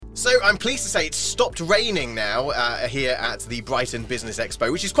So I'm pleased to say it's stopped raining now here at the Brighton Business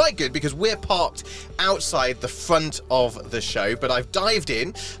Expo, which is quite good because we're parked outside the front of the show. But I've dived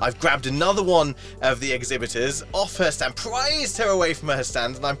in, I've grabbed another one of the exhibitors off her stand, prized her away from her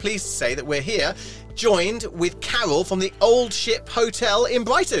stand, and I'm pleased to say that we're here joined with Carol from the Old Ship Hotel in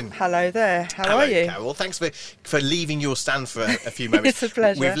Brighton. Hello there. How are you? Carol, thanks for leaving your stand for a few moments. It's a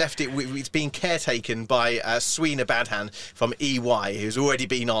pleasure. We've left it, it's been caretaken by Swina Badhan from EY, who's already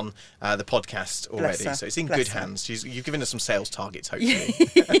been on the podcast already. So it's in good hands. You've given us some sales targets, hopefully.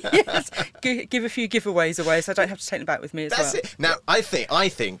 Yes. Give a few giveaways away so I don't have to take them back with me as well. That's it. Now, I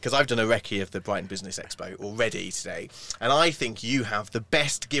think, because I've done a recce of the Brighton Business Expo already today, and I think you have the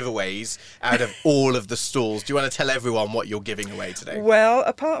best giveaways out of all of the stalls. Do you want to tell everyone what you're giving away today? Well,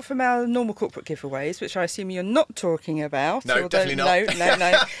 apart from our normal corporate giveaways, which I assume you're not talking about. No, definitely not.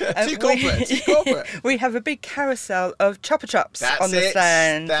 No. Too corporate. We have a big carousel of Chupa Chups on the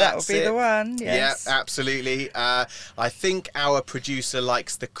stand. That will be the one. Yes. Yeah, absolutely. I think our producer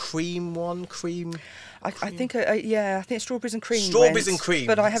likes the cream one. I think it's strawberries and cream. Strawberries and cream.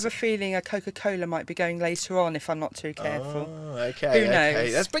 But I have a feeling a Coca-Cola might be going later on if I'm not too careful. Oh, okay. Who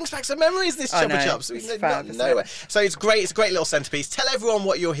knows? That brings back some memories, this Chupa Chups. It's fab, So it's great. It's a great little centrepiece. Tell everyone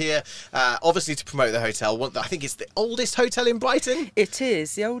what you're here, obviously to promote the hotel. I think it's the oldest hotel in Brighton. It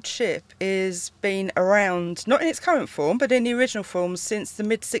is. The Old Ship has been around, not in its current form, but in the original form since the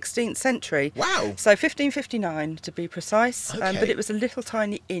mid-16th century. Wow. So 1559 to be precise. Okay. But it was a little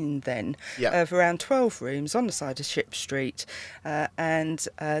tiny inn then of around 12 rooms on the side of Ship Street, and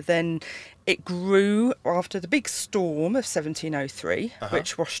then it grew after the big storm of 1703,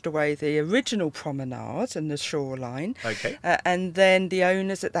 which washed away the original promenade and the shoreline. Okay. And then the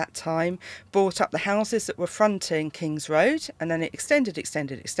owners at that time bought up the houses that were fronting King's Road, and then it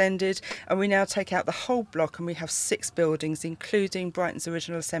extended, and we now take out the whole block, and we have 6 buildings, including Brighton's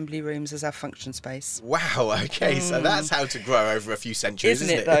original assembly rooms as our function space. Wow, okay, so that's how to grow over a few centuries,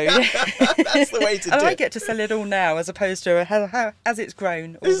 isn't it? Though? That's the way to do it. And I get to sell it all now, as opposed to how has it's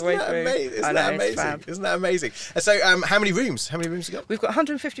grown all the way through. Isn't that amazing? Isn't that amazing? So, how many rooms? How many rooms you got? We've got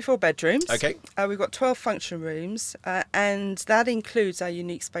 154 bedrooms. Okay. We've got 12 function rooms, and that includes our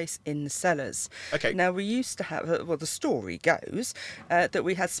unique space in the cellars. Okay. Now, we used to have, the story goes that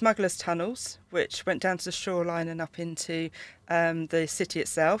we had smugglers' tunnels, which went down to the shoreline and up into the city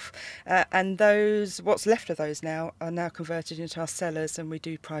itself, and what's left of those now are now converted into our cellars, and we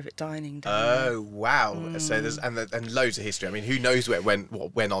do private dining down there. Oh wow! So there's and loads of history. I mean, who knows what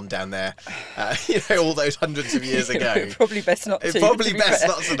went on down there? All those hundreds of years ago. Probably best not to. Probably best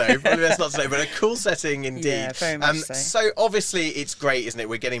not to know. But a cool setting indeed. Yeah, very much so. So obviously it's great, isn't it?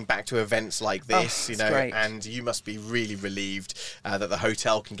 We're getting back to events like this, great. And you must be really relieved that the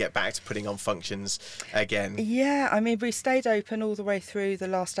hotel can get back to putting on functions again. Yeah, I mean, we stayed open all the way through the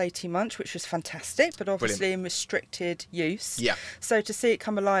last 18 months, which was fantastic, but obviously in restricted use. Yeah. So to see it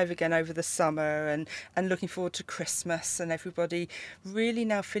come alive again over the summer and looking forward to Christmas, and everybody really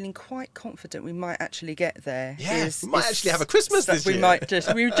now feeling quite confident we might actually get there. Yeah, we might actually have a Christmas this year.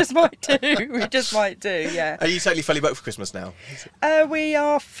 We just might do, yeah. Are you totally fully booked for Christmas now? We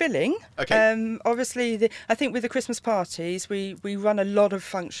are filling. Okay. Obviously, I think with the Christmas parties, we run a lot of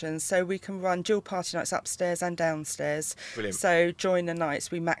functions, so we can run dual party nights upstairs and downstairs. Brilliant. So during the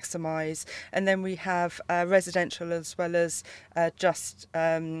nights we maximise, and then we have residential as well as just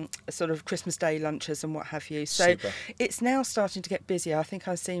sort of Christmas Day lunches and what have you. So Super. It's now starting to get busier. I think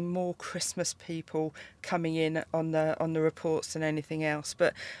I'm seeing more Christmas people coming in on the reports than anything else.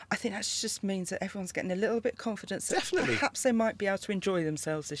 But I think that just means that everyone's getting a little bit confidence that perhaps they might be able to enjoy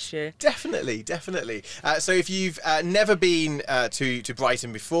themselves this year. Definitely. So if you've never been to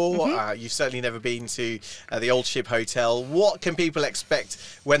Brighton before, you've certainly never been to the Old Ship Hotel, what can people expect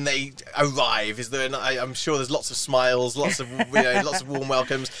when they arrive? Is there? I'm sure there's lots of smiles, lots of lots of warm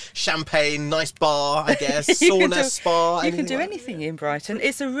welcomes, champagne, nice bar, I guess, sauna, spa. You can do anything in Brighton.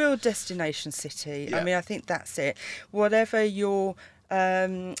 It's a real destination city. Yeah. I mean, I think that's it. Whatever your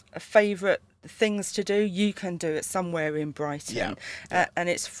favourite things to do, you can do it somewhere in Brighton. And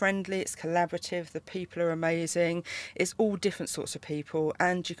it's friendly, it's collaborative, the people are amazing, it's all different sorts of people,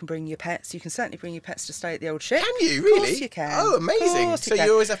 and you can bring your pets. You can certainly bring your pets to stay at the Old Ship. Can you really? Of course you can. Oh, amazing. So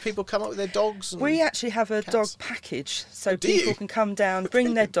you always have people come up with their dogs? And we actually have a dog package, so people you? can come down,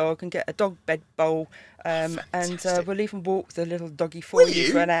 bring their dog and get a dog bed bowl. And we'll even walk the little doggy for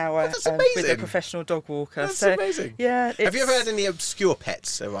you for an hour that's with a professional dog walker. That's amazing. Yeah. Have you ever had any obscure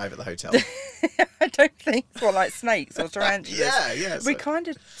pets arrive at the hotel? I don't think so, like snakes or tarantulas. Yeah. We kind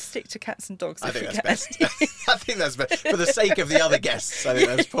of stick to cats and dogs. I think that's best. I think that's best. For the sake of the other guests, I think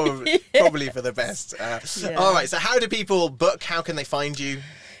that's probably for the best. All right, so how do people book? How can they find you?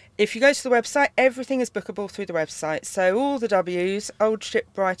 If you go to the website, everything is bookable through the website. So all the W's,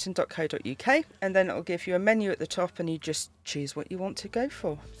 oldshipbrighton.co.uk, and then it'll give you a menu at the top and you just choose what you want to go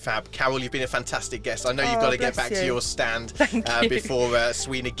for. Fab. Carol, you've been a fantastic guest. I know you've got to get back to your stand before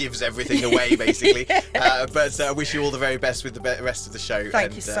Sweeney gives everything away, basically. But I wish you all the very best with the rest of the show.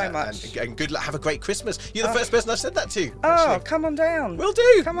 Thank you so much. And good luck. Have a great Christmas. You're the first person I've said that to. Oh, come on down. Will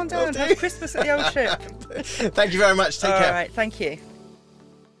do. Come on down. Have Christmas at the Old Ship. Thank you very much. Take care. All right. Thank you.